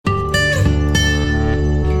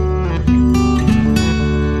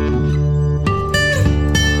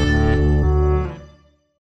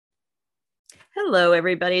Hello,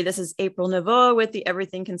 everybody. This is April Naveau with the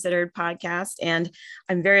Everything Considered podcast, and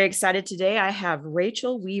I'm very excited today. I have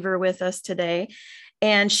Rachael Weaver with us today,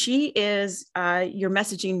 and she is your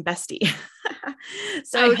messaging bestie.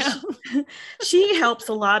 So she helps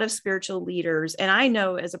a lot of spiritual leaders, and I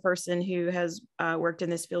know as a person who has worked in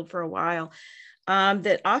this field for a while,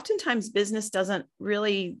 that oftentimes business doesn't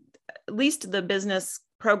really, at least the business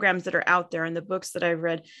programs that are out there and the books that I've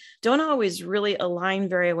read don't always really align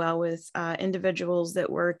very well with individuals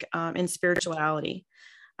that work in spirituality.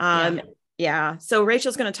 Yeah. So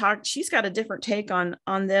Rachael's going to talk. She's got a different take on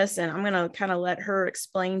this, and I'm going to kind of let her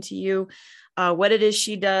explain to you what it is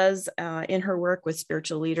she does in her work with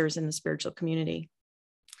spiritual leaders in the spiritual community.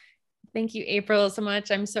 Thank you, April, so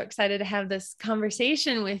much. I'm so excited to have this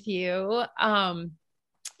conversation with you.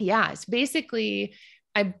 It's basically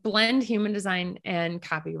I blend human design and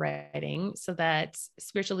copywriting so that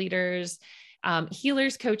spiritual leaders,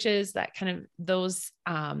 healers, coaches, that kind of those,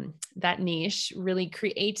 that niche really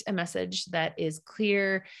create a message that is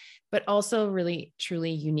clear, but also really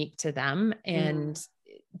truly unique to them and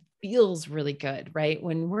feels really good, right?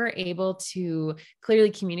 When we're able to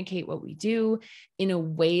clearly communicate what we do in a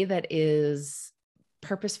way that is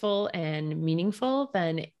purposeful and meaningful,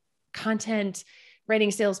 then content,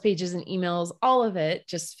 writing sales pages and emails, all of it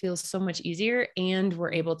just feels so much easier. And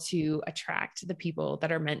we're able to attract the people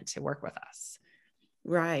that are meant to work with us.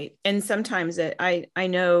 Right. And sometimes I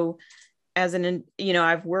know as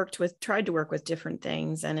I've tried to work with different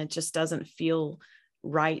things, and it just doesn't feel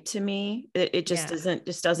right to me. It just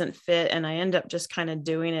doesn't fit. And I end up just kind of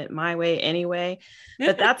doing it my way anyway.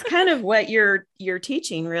 But that's kind of what you're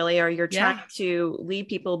teaching really, or you're trying to lead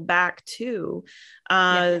people back to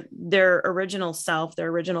their original self, their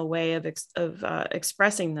original way of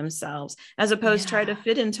expressing themselves, as opposed to try to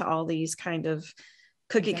fit into all these kind of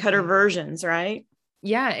cookie cutter versions, right?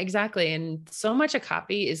 Yeah, exactly. And so much of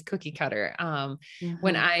copy is cookie cutter.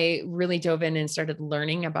 When I really dove in and started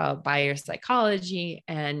learning about buyer psychology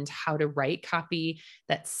and how to write copy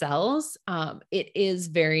that sells, it is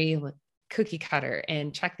very cookie cutter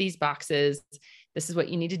and check these boxes. This is what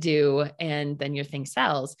you need to do. And then your thing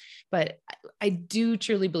sells. But I do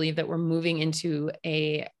truly believe that we're moving into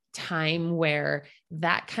a time where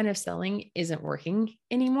that kind of selling isn't working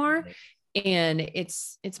anymore. And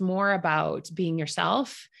it's more about being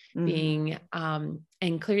yourself, being,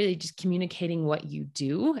 and clearly just communicating what you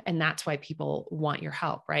do. And that's why people want your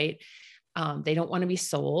help, right? They don't want to be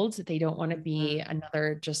sold. They don't want to be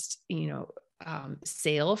another just,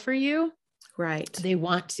 sale for you. Right. They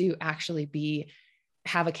want to actually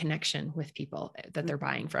have a connection with people that they're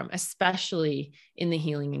buying from, especially in the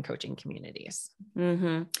healing and coaching communities.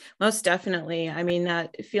 Most definitely. I mean,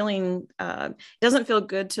 that feeling doesn't feel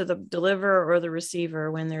good to the deliverer or the receiver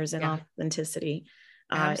when there's an authenticity.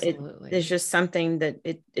 Absolutely. It's just something that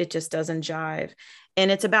it just doesn't jive. And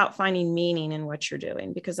it's about finding meaning in what you're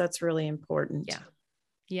doing, because that's really important.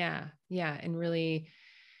 Yeah. And really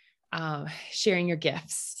sharing your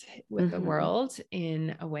gifts with the world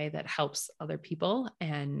in a way that helps other people.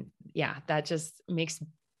 And that just makes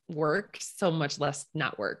work so much less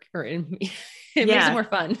not work, or it makes it more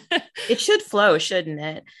fun. It should flow, shouldn't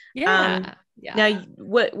it? Yeah. Now,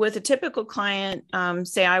 with a typical client,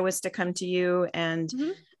 say I was to come to you and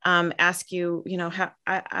ask you, how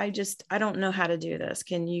I don't know how to do this.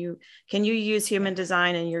 Can you use human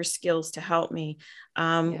design and your skills to help me?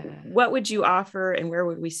 What would you offer, and where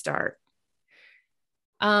would we start?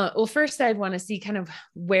 Well, first I'd want to see kind of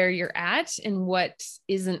where you're at and what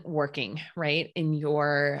isn't working, right? In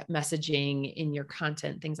your messaging, in your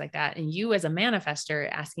content, things like that. And you as a manifester,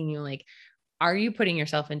 asking you like, are you putting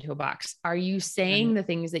yourself into a box? Are you saying the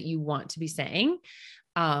things that you want to be saying?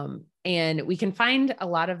 And we can find a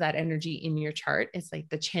lot of that energy in your chart. It's like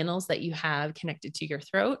the channels that you have connected to your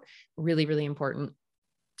throat, really, really important.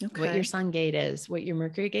 What your sun gate is, what your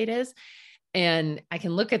Mercury gate is. And I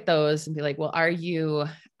can look at those and be like, well, are you,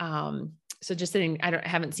 so just sitting, I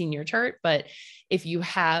haven't seen your chart, but if you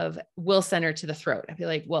have will center to the throat, I'd be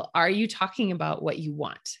like, well, are you talking about what you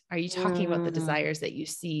want? Are you talking about the desires that you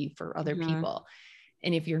see for other people?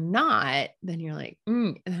 And if you're not, then you're like,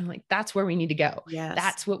 and I'm like, that's where we need to go. Yes.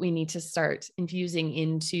 That's what we need to start infusing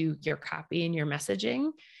into your copy and your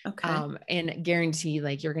messaging. And guarantee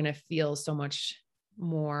like, you're going to feel so much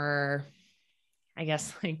more, I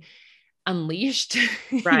guess, like unleashed.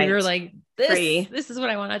 Right. You're like, this is what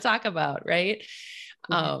I want to talk about. Right.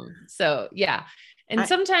 So yeah. And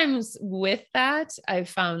sometimes with that, I've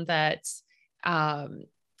found that,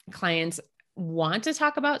 clients want to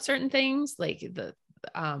talk about certain things like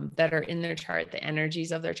that are in their chart, the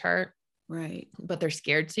energies of their chart. Right. But they're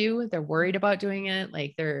scared to, they're worried about doing it.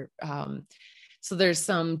 Like they're So there's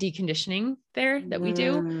some deconditioning there that we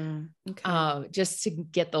do, Okay. just to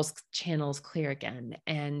get those channels clear again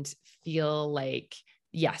and feel like,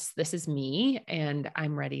 yes, this is me and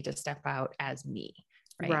I'm ready to step out as me.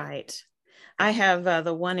 Right. Right. Yeah. I have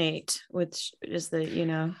the 1/8, which is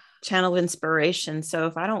the, channel of inspiration. So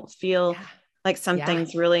if I don't feel like Yeah.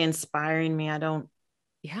 something's really inspiring me, I don't,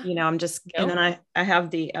 Yeah. I'm just, and No. then I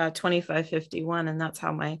have the 2551, and that's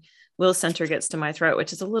how my will center gets to my throat,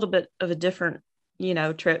 which is a little bit of a different,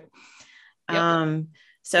 trip. Yep.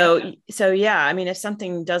 So yeah, I mean, if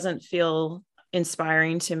something doesn't feel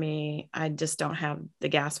inspiring to me, I just don't have the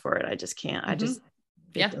gas for it. I just can't. It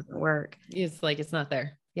doesn't work. It's like, it's not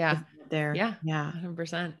there. Yeah. It's not there. Yeah. Yeah.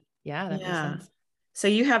 100%. Yeah. That makes Yeah. sense. So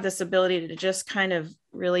you have this ability to just kind of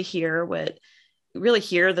really really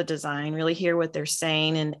hear the design, really hear what they're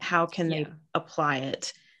saying and how can they apply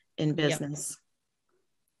it in business.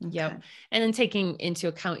 Yep. Okay. Yep. And then taking into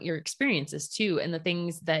account your experiences too, and the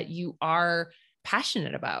things that you are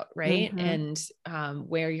passionate about, right? Mm-hmm. And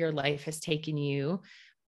where your life has taken you,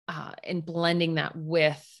 and blending that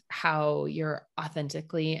with how you're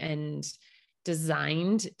authentically and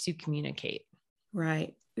designed to communicate.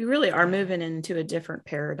 Right. We really are moving into a different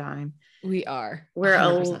paradigm. We are Where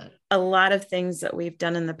 100%. a lot of things that we've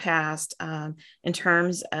done in the past, in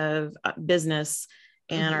terms of business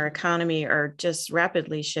and our economy, are just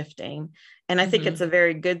rapidly shifting. And I think it's a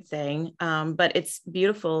very good thing. But it's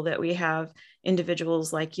beautiful that we have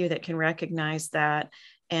individuals like you that can recognize that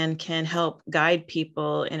and can help guide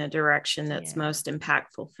people in a direction that's most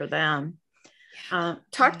impactful for them.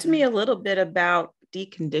 Talk to me a little bit about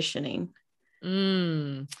deconditioning.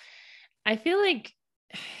 I feel like,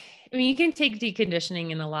 I mean, you can take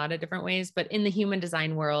deconditioning in a lot of different ways, but in the human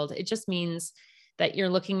design world, it just means that you're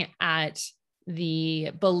looking at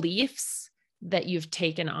the beliefs that you've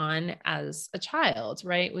taken on as a child,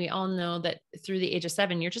 right? We all know that through the age of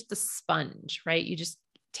 7, you're just a sponge, right? You just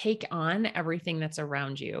take on everything that's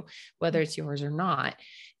around you, whether it's yours or not.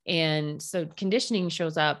 And so conditioning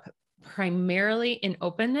shows up primarily in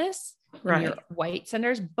openness, in your white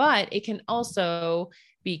centers, but it can also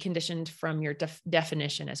be conditioned from your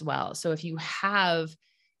definition as well. So if you have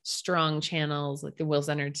strong channels like the will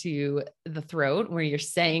center to the throat, where you're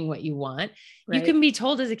saying what you want, you can be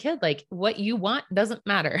told as a kid, like, what you want doesn't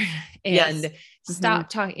matter. And stop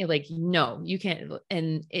talking, like, no, you can't.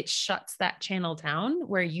 And it shuts that channel down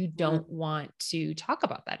where you don't want to talk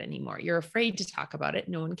about that anymore. You're afraid to talk about it.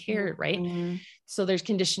 No one cared. Right. So there's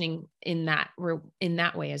conditioning in that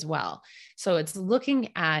way as well. So it's looking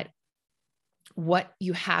at what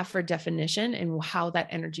you have for definition and how that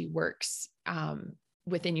energy works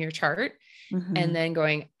within your chart, and then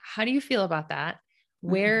going, how do you feel about that?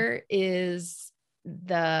 Where is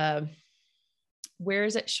it,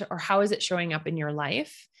 or how is it showing up in your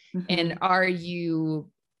life? And are you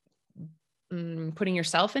putting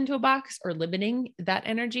yourself into a box or limiting that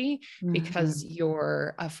energy because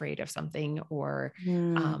you're afraid of something or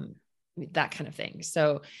that kind of thing?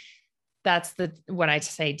 So that's when I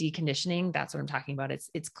say deconditioning, that's what I'm talking about.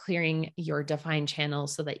 It's clearing your defined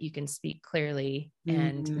channels so that you can speak clearly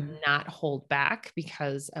and not hold back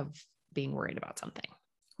because of being worried about something.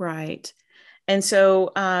 Right. And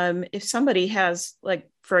so if somebody has, like,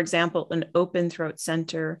 for example, an open throat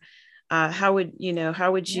center, how would you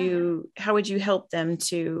help them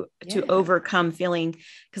to overcome feeling,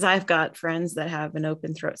 because I've got friends that have an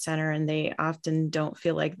open throat center and they often don't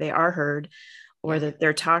feel like they are heard or that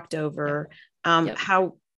they're talked over.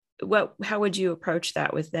 How would you approach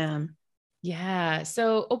that with them? Yeah.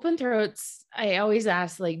 So open throats, I always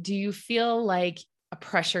ask, like, do you feel like a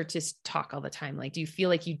pressure to talk all the time? Like, do you feel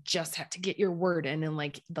like you just have to get your word in and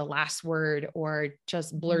like the last word, or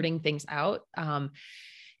just blurting things out?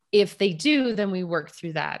 If they do, then we work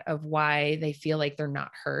through that of why they feel like they're not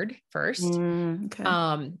heard first.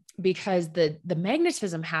 Because the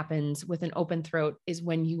magnetism happens with an open throat is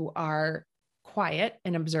when you are quiet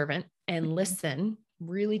and observant and listen,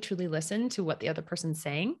 really truly listen to what the other person's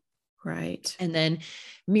saying. Right. And then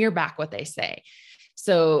mirror back what they say.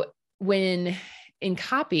 So when in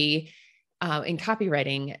copywriting,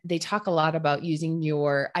 they talk a lot about using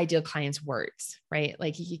your ideal client's words, right?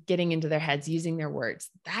 Like getting into their heads, using their words.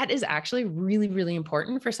 That is actually really, really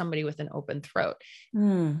important for somebody with an open throat.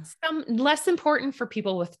 Some less important for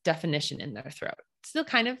people with definition in their throat. Still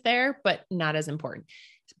kind of there, but not as important.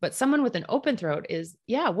 But someone with an open throat is,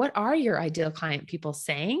 what are your ideal client people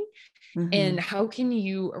saying? And how can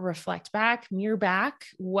you reflect back, mirror back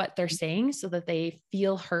what they're saying so that they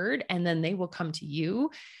feel heard, and then they will come to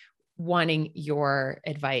you wanting your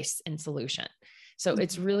advice and solution. So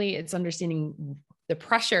it's understanding the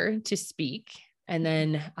pressure to speak and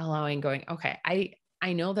then allowing going, okay,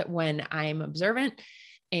 I know that when I'm observant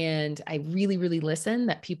and I really, really listen,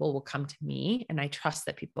 that people will come to me, and I trust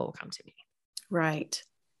that people will come to me. Right.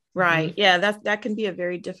 Right. Yeah, that can be a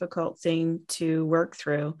very difficult thing to work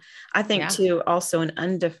through. I think too, also an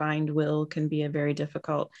undefined will can be a very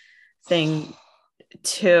difficult thing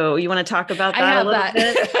too. You want to talk about that a little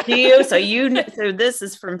bit? Do you? So this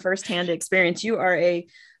is from firsthand experience. You are a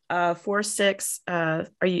 4/6.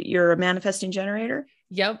 You're a manifesting generator?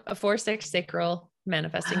 Yep. A 4/6 sacral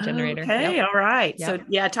manifesting generator. Okay. Yep. All right. Yep. So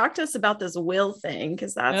yeah, talk to us about this will thing,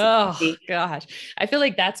 because that's gosh. I feel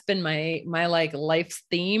like that's been my like life's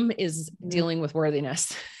theme is dealing with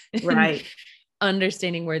worthiness. Right.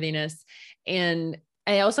 Understanding worthiness. And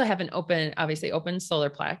I also have an obviously open solar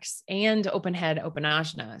plex and open head, open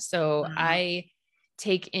ajna. So I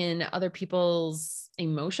take in other people's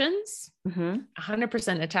emotions,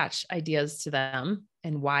 100% attach ideas to them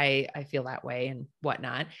and why I feel that way and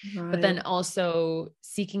whatnot. Right. But then also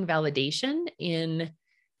seeking validation in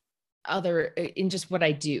just what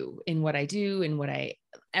I do,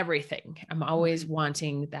 everything. I'm always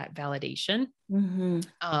wanting that validation.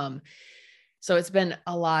 So it's been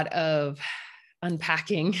a lot of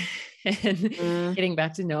unpacking and getting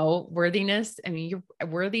back to know worthiness. I mean, you're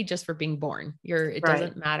worthy just for being born. It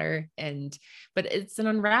doesn't matter. But it's an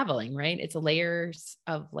unraveling, right? It's layers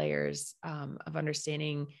of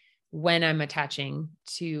understanding when I'm attaching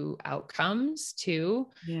to outcomes too.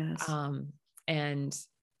 Yes. And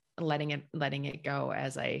letting it go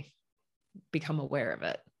as I become aware of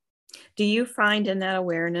it. Do you find in that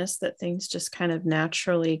awareness that things just kind of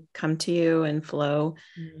naturally come to you and flow,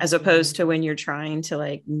 as opposed to when you're trying to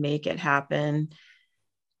like make it happen?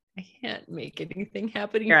 I can't make anything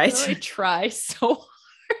happen. Right. I try so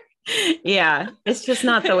hard. Yeah. It's just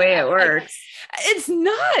not the way it works. It's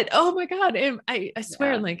not. Oh my God. And I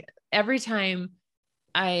swear, like every time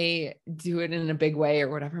I do it in a big way or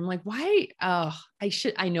whatever, I'm like, why? Oh,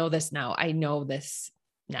 I know this now.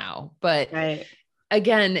 But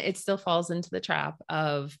again, it still falls into the trap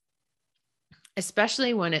of,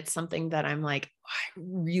 especially when it's something that I'm like, oh, I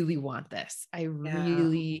really want this. I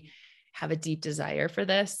really have a deep desire for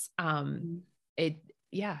this.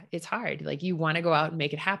 It's hard. Like you want to go out and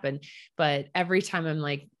make it happen. But every time I'm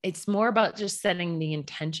like, it's more about just setting the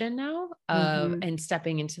intention now and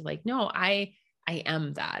stepping into like, no, I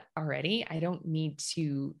am that already. I don't need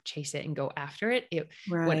to chase it and go after it.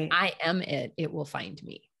 When I am it, it will find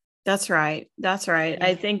me. That's right. That's right. Yeah.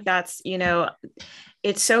 I think that's,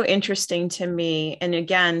 it's so interesting to me. And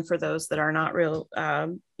again, for those that are not real,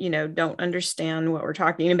 don't understand what we're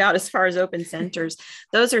talking about as far as open centers,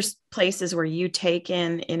 those are places where you take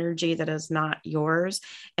in energy that is not yours.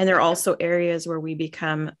 And there are also areas where we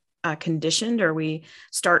become conditioned, or we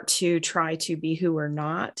start to try to be who we're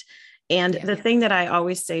not. And the thing that I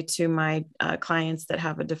always say to my clients that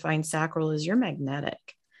have a defined sacral is you're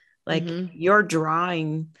magnetic. Like you're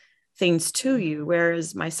drawing things to you.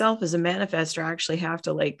 Whereas myself as a manifestor, I actually have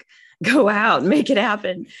to like go out and make it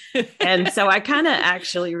happen. And so I kind of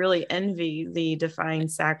actually really envy the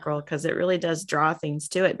defined sacral, because it really does draw things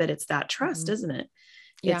to it, but it's that trust, isn't it?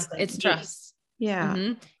 Yeah. It's trust.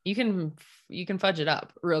 Yeah. You can fudge it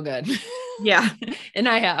up real good. Yeah. And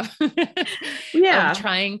I have. Yeah.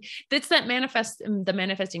 Trying. That's the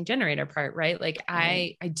manifesting generator part, right? Like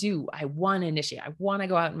I want to initiate. I want to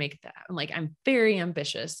go out and make that. Like I'm very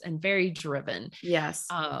ambitious and very driven. Yes.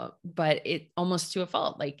 But it almost to a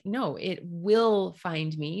fault. Like, no, it will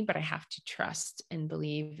find me, but I have to trust and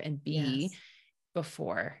believe and be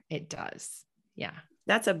before it does. Yeah.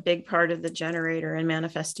 That's a big part of the generator and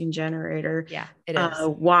manifesting generator. Yeah, it is.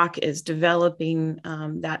 Walk is developing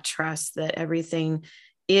that trust that everything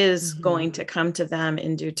is going to come to them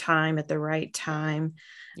in due time at the right time.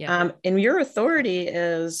 Yeah. And your authority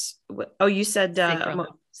is, you said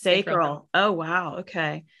sacral. Oh, wow.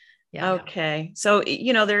 Okay. Yeah. Okay. So,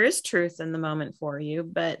 there is truth in the moment for you,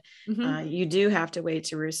 but you do have to wait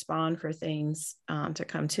to respond for things to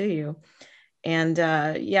come to you. And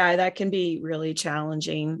that can be really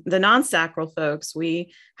challenging. The non-sacral folks,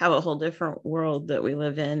 we have a whole different world that we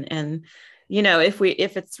live in. And, if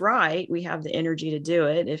it's right, we have the energy to do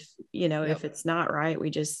it. If it's not right,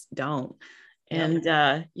 we just don't. And,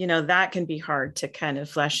 that can be hard to kind of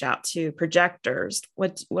flesh out too. Projectors.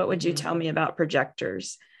 What would you tell me about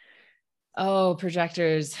projectors? Oh,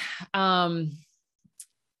 projectors.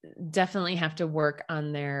 Definitely have to work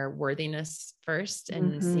on their worthiness first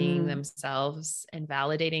and seeing themselves and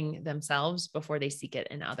validating themselves before they seek it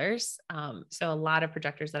in others. So a lot of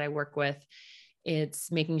projectors that I work with,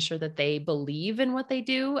 it's making sure that they believe in what they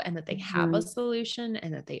do and that they have a solution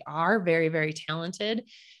and that they are very, very talented.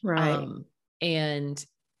 Right. and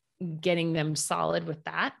getting them solid with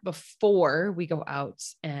that before we go out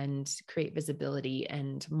and create visibility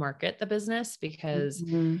and market the business. Because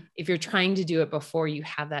if you're trying to do it before you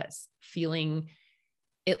have that feeling,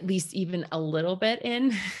 at least even a little bit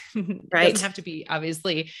in, it doesn't have to be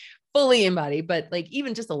obviously fully embodied, but like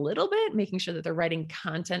even just a little bit, making sure that they're writing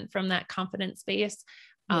content from that confident space,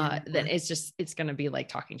 then it's going to be like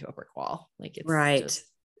talking to a brick wall. Like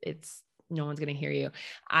it's no one's going to hear you.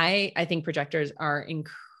 I think projectors are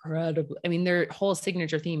incredible. I mean, their whole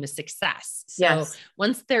signature theme is success. So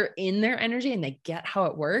once they're in their energy and they get how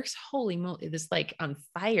it works, holy moly, this like on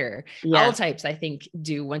fire. All types, I think,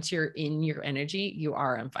 do. Once you're in your energy, you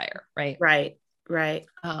are on fire. Right.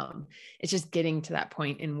 It's just getting to that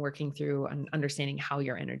point and working through and understanding how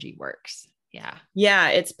your energy works. Yeah.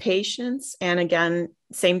 It's patience. And again,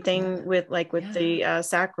 same thing with the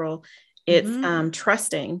sacral, it's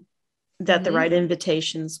trusting that the right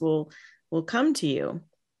invitations will come to you.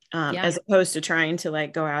 As opposed to trying to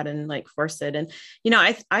like go out and like force it. And,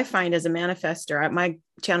 I find as a manifestor, my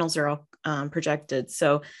channels are all projected.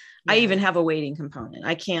 So I even have a waiting component.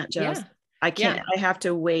 I can't just, I have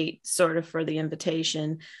to wait sort of for the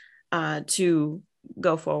invitation to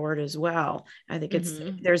go forward as well. I think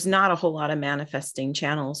there's not a whole lot of manifesting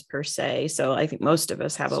channels per se. So I think most of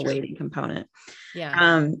us have a waiting component.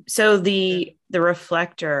 So the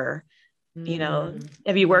reflector,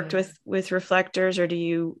 have you worked with reflectors, or do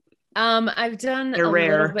you? I've done a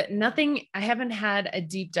little bit, nothing. I haven't had a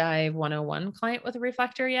deep dive 101 client with a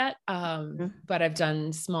reflector yet. But I've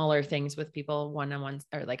done smaller things with people, one-on-ones,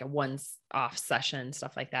 or like a once-off session,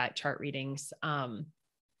 stuff like that, chart readings.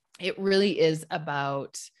 It really is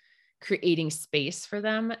about creating space for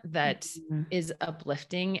them that is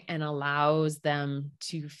uplifting and allows them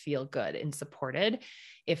to feel good and supported.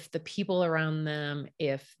 If the people around them,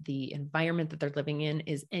 if the environment that they're living in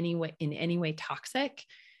is in any way toxic,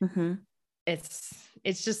 it's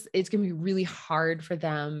going to be really hard for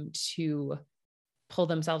them to pull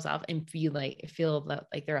themselves out and feel like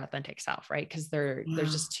their authentic self. Right. Cause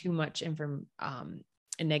there's just too much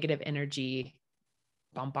negative energy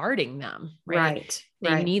bombarding them. Right.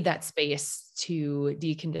 They need that space to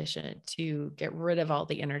decondition, to get rid of all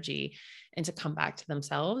the energy and to come back to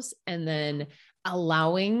themselves, and then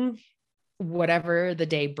allowing whatever the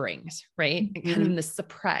day brings, right? Kind of the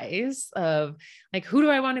surprise of like, who do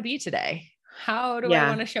I want to be today? How do I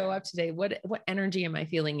want to show up today? What energy am I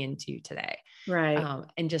feeling into today? Right.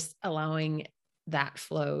 And just allowing that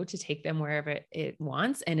flow to take them wherever it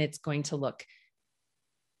wants. And it's going to look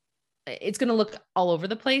all over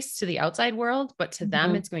the place to the outside world, but to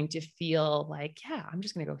them, it's going to feel like, I'm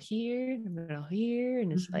just going to go here, I'm going to go here.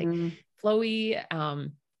 And it's like flowy,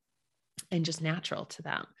 and just natural to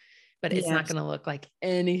them, but it's not going to look like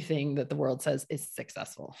anything that the world says is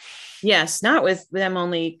successful. Yes. Not with them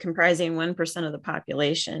only comprising 1% of the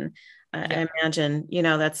population. I imagine,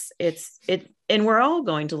 and we're all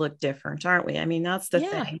going to look different, aren't we? I mean, that's the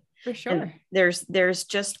thing. For sure. And there's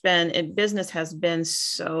just been, business has been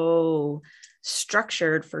so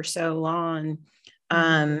structured for so long.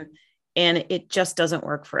 And it just doesn't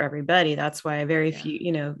work for everybody. That's why very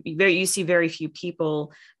few, you see very few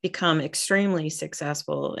people become extremely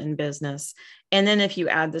successful in business. And then if you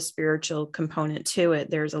add the spiritual component to it,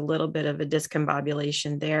 there's a little bit of a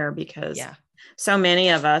discombobulation there, because so many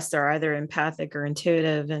of us are either empathic or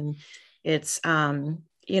intuitive. And it's,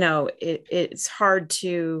 it's hard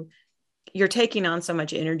to, you're taking on so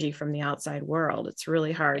much energy from the outside world. It's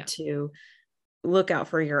really hard to look out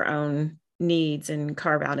for your own needs and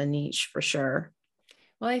carve out a niche, for sure.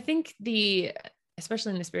 Well, I think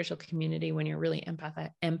especially in the spiritual community, when you're really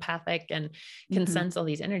empathic and can sense all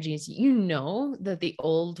these energies, that the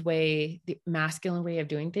old way, the masculine way of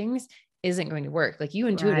doing things isn't going to work. Like you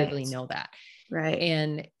intuitively know that. Right.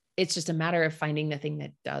 And it's just a matter of finding the thing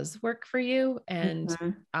that does work for you, and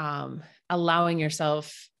allowing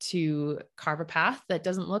yourself to carve a path that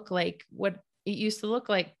doesn't look like what it used to look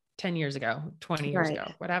like 10 years ago, 20 years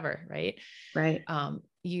ago, whatever. Right. Right.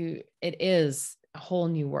 It is a whole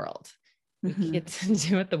new world. We get to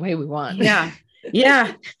do it the way we want. Yeah.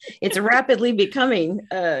 It's rapidly becoming,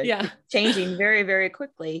 changing very, very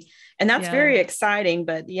quickly. And that's very exciting,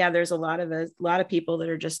 but there's a lot of people that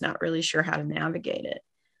are just not really sure how to navigate it.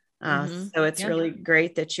 So it's really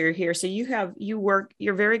great that you're here. So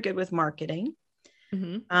you're very good with marketing,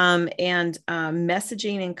 and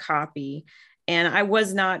messaging and copy. And I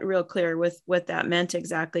was not real clear with what that meant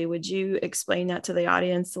exactly. Would you explain that to the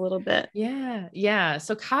audience a little bit? Yeah.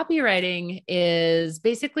 So copywriting is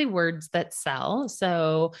basically words that sell.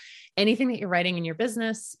 So anything that you're writing in your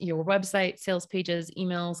business, your website, sales pages,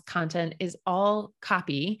 emails, content is all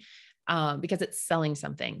copy. because it's selling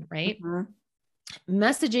something, right? Mhm.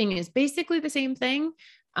 Messaging is basically the same thing.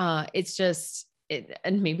 It's just,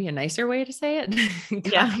 and maybe a nicer way to say it.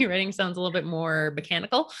 Yeah, Copywriting sounds a little bit more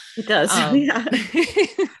mechanical. it does. Yeah.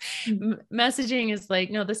 Messaging is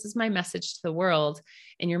like, no, this is my message to the world,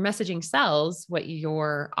 and your messaging sells what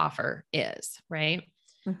your offer is, right?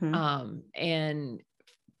 Mhm. And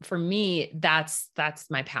for me, that's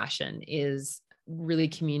my passion, is really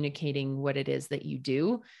communicating what it is that you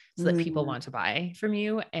do so that people Mm. want to buy from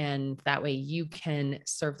you. And that way you can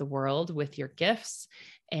serve the world with your gifts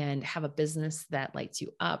and have a business that lights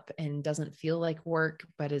you up and doesn't feel like work,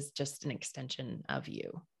 but is just an extension of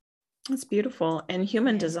you. That's beautiful. And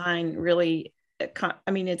human Yeah. design really,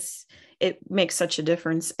 I mean, it makes such a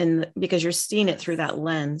difference because you're seeing it through that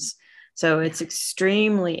lens. So it's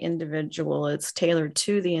extremely individual. It's tailored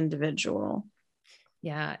to the individual.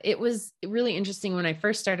 Yeah, it was really interesting when I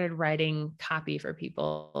first started writing copy for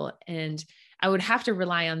people, and I would have to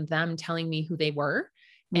rely on them telling me who they were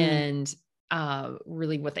Mm. and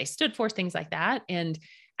really what they stood for, things like that. And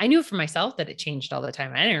I knew for myself that it changed all the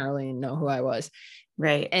time. I didn't really know who I was.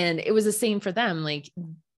 Right. And it was the same for them. Like,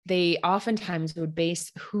 they oftentimes would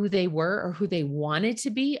base who they were or who they wanted to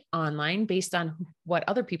be online based on what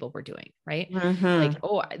other people were doing. Right. Like, Mm-hmm.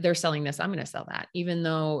 oh, they're selling this, I'm going to sell that, even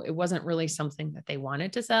though it wasn't really something that they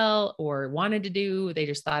wanted to sell or wanted to do. They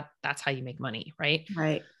just thought that's how you make money. Right.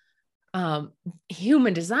 Right. Um,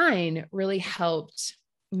 Human design really helped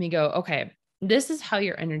me go, okay, this is how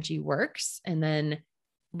your energy works. And then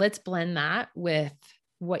let's blend that with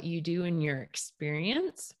what you do in your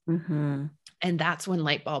experience. Mm-hmm. And that's when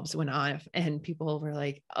light bulbs went off and people were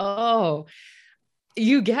like, oh,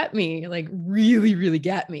 you get me, like really, really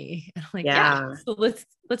get me. And I'm like, yeah. Yeah. So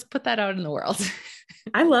let's put that out in the world.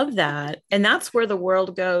 I love that. And that's where the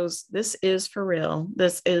world goes. This is for real.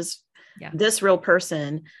 This is Yeah. this real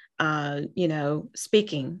person,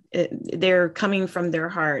 speaking. They're coming from their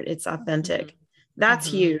heart. It's authentic. Mhm. That's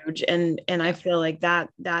Mhm. huge. And I Yeah. feel like that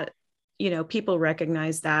people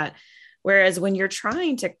recognize that. Whereas when you're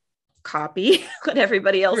trying to copy what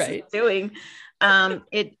everybody else is Right. doing,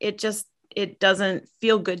 it doesn't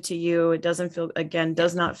feel good to you. It doesn't feel, again, Yeah.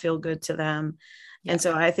 does not feel good to them. Yeah. And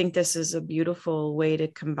so I think this is a beautiful way to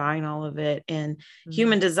combine all of it. And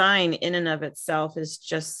human Mhm. design in and of itself is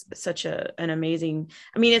just such an amazing,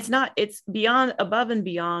 I mean, it's beyond, above and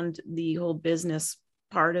beyond the whole business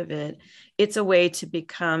part of it. It's a way to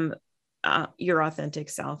become your authentic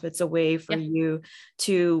self. It's a way for Yeah. you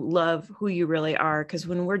to love who you really are. Because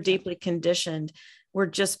when we're Yeah. deeply conditioned, we're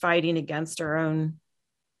just fighting against our own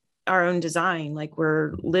design. Like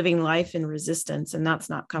we're living life in resistance, and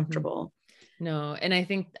that's not Mhm. comfortable. No. And I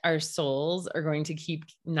think our souls are going to keep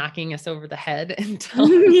knocking us over the head until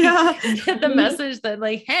we Yeah. get the message that,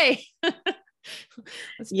 like, hey,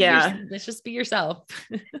 Yeah. let's just be yourself.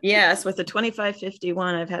 Yes. With the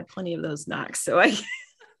 2551, I've had plenty of those knocks. So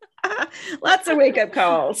lots of wake up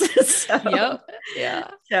calls. so, Yep.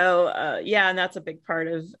 Yeah. yeah. And that's a big part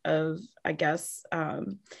of, I guess,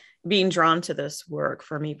 being drawn to this work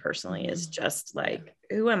for me personally is Mhm. just Yeah. like,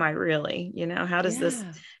 who am I really? How does this,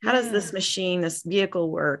 Yeah. how does Yeah. this machine, this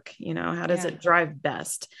vehicle work? How does Yeah. it drive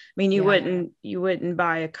best? I mean, you Yeah. wouldn't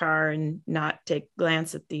buy a car and not take a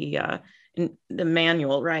glance at in the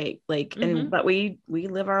manual, right? Like, Mm-hmm. but we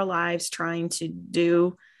live our lives trying to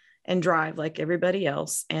do and drive like everybody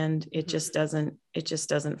else, and Mm-hmm. it just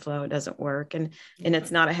doesn't flow. It doesn't work, and Yeah.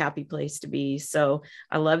 it's not a happy place to be. So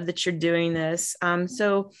I love that you're doing this.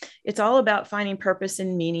 So it's all about finding purpose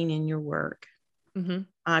and meaning in your work,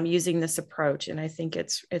 Mm-hmm. using this approach, and I think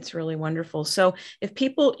it's really wonderful. So if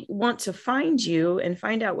people want to find you and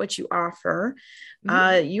find out what you offer,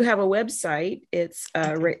 Mm-hmm. you have a website. It's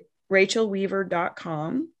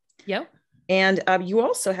rachelweaver.com. Yep. And you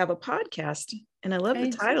also have a podcast, and I love the I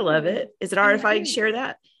title of do. it. Is it all right if I share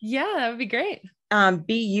that? Yeah, that would be great.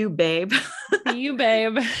 Be you, babe. Be you,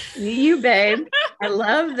 babe. Be you, babe. I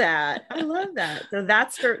love that. I love that. So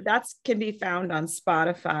that's can be found on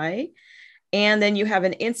Spotify. And then you have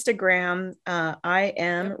an Instagram, I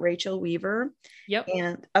am Yep. Rachael Weaver, Yep.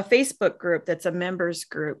 and a Facebook group that's a members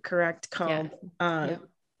group, correct? Yeah. Called uh, Yep.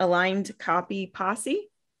 Aligned Copy Posse.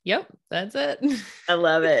 Yep. That's it. I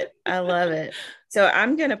love it. I love it. So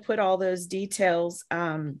I'm going to put all those details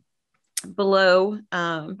below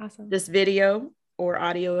Awesome. this video or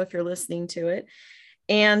audio if you're listening to it.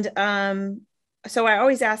 And so I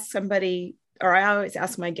always ask somebody, or I always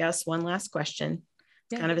ask my guests one last question.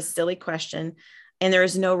 It's Yeah. kind of a silly question, and there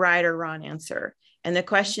is no right or wrong answer. And the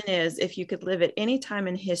question is, if you could live at any time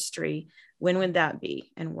in history, when would that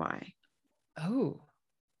be and why? Oh,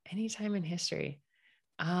 anytime in history.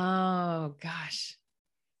 Oh gosh.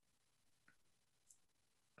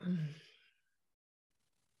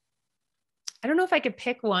 I don't know if I could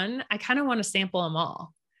pick one. I kind of want to sample them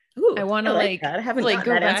all. Ooh, I want to that. I haven't go that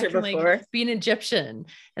back answer and before. be an Egyptian.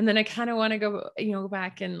 And then I kind of want to go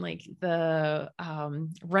back in the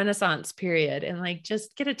Renaissance period and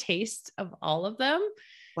just get a taste of all of them.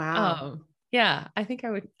 Wow. Yeah, I think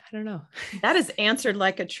I would. I don't know. That is answered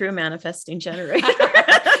like a true manifesting generator.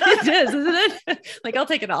 It is, isn't it? I'll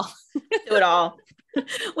take it all. Do it all.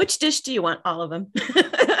 Which dish do you want? All of them.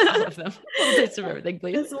 All of them. A little taste of everything,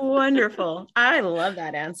 please. It's wonderful. I love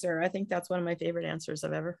that answer. I think that's one of my favorite answers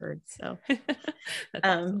I've ever heard. So,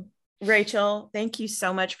 awesome. Rachael, thank you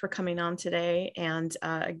so much for coming on today. And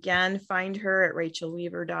again, find her at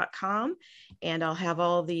rachaelweaver.com. And I'll have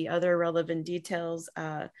all the other relevant details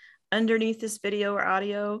underneath this video or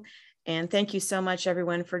audio. And thank you so much,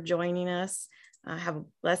 everyone, for joining us. Have a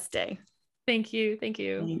blessed day. Thank you. Thank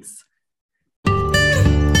you. Thanks.